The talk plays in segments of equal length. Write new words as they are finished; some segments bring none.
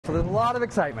So there's a lot of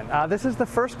excitement. This is the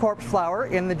first corpse flower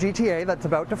in the GTA that's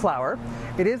about to flower.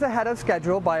 It is ahead of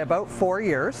schedule by about 4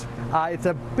 years. It's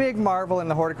a big marvel in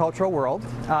the horticultural world.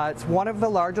 It's one of the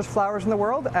largest flowers in the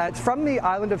world. It's from the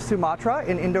island of Sumatra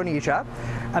in Indonesia,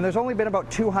 and there's only been about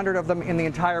 200 of them in the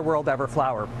entire world ever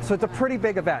flower. So it's a pretty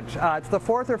big event. It's the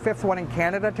 4th or 5th one in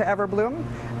Canada to ever bloom,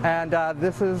 and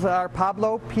this is our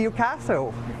Padblo Pe-ew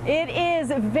caso. It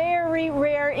is very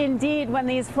rare indeed when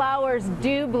these flowers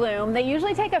do bloom. They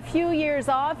usually take a few years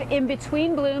off in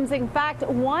between blooms. In fact,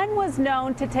 one was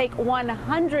known to take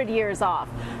 100 years off.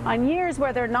 On years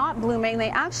where they're not blooming, they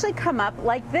actually come up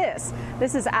like this.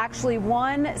 This is actually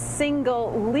one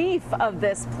single leaf of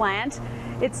this plant.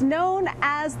 It's known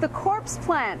as the corpse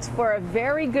plant for a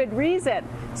very good reason.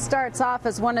 Starts off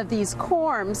as one of these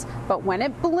corms, but when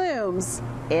it blooms,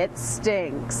 it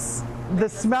stinks. The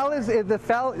smell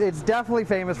it's definitely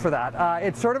famous for that.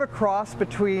 It's sort of a cross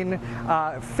between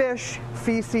fish,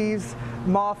 feces,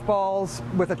 mothballs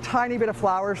with a tiny bit of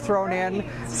flowers thrown in.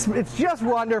 It's just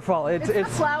wonderful. It's the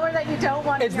flower that you don't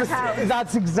want in your house.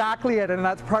 That's exactly it, and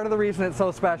that's part of the reason it's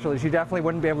so special, is you definitely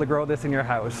wouldn't be able to grow this in your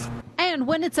house. And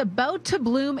when it's about to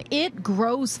bloom, it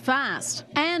grows fast.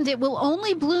 And it will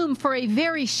only bloom for a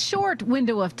very short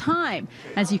window of time,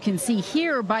 as you can see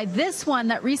here by this one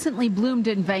that recently bloomed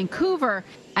in Vancouver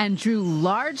and drew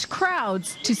large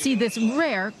crowds to see this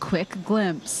rare quick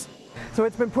glimpse. So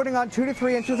it's been putting on 2 to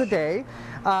 3 inches a day.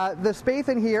 The spathe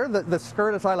in here, the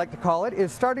skirt as I like to call it,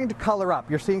 is starting to color up.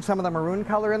 You're seeing some of the maroon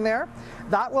color in there.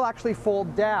 That will actually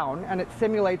fold down and it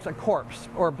simulates a corpse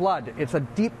or blood. It's a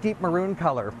deep, deep maroon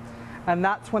color. And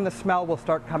that's when the smell will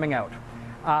start coming out.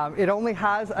 It only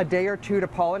has a day or two to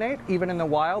pollinate, even in the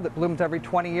wild. It blooms every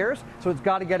 20 years, so it's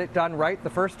got to get it done right the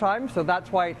first time. So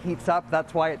that's why it heats up,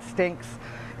 that's why it stinks.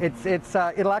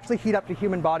 It'll actually heat up to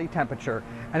human body temperature,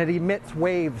 and it emits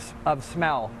waves of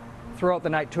smell throughout the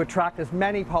night to attract as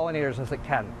many pollinators as it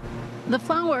can. The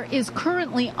flower is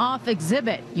currently off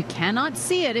exhibit. You cannot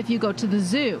see it if you go to the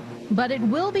zoo, but it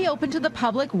will be open to the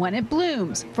public when it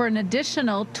blooms for an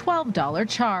additional $12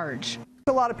 charge.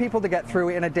 A lot of people to get through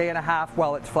in a day and a half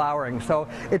while it's flowering, so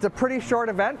it's a pretty short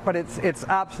event, but it's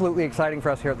absolutely exciting for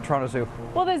us here at the Toronto Zoo.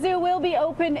 Well, the zoo will be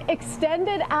open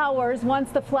extended hours once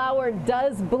the flower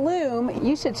does bloom.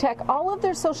 You should check all of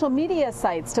their social media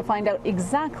sites to find out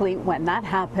exactly when that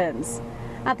happens.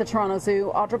 At the Toronto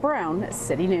Zoo, Audra Brown,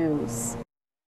 City News.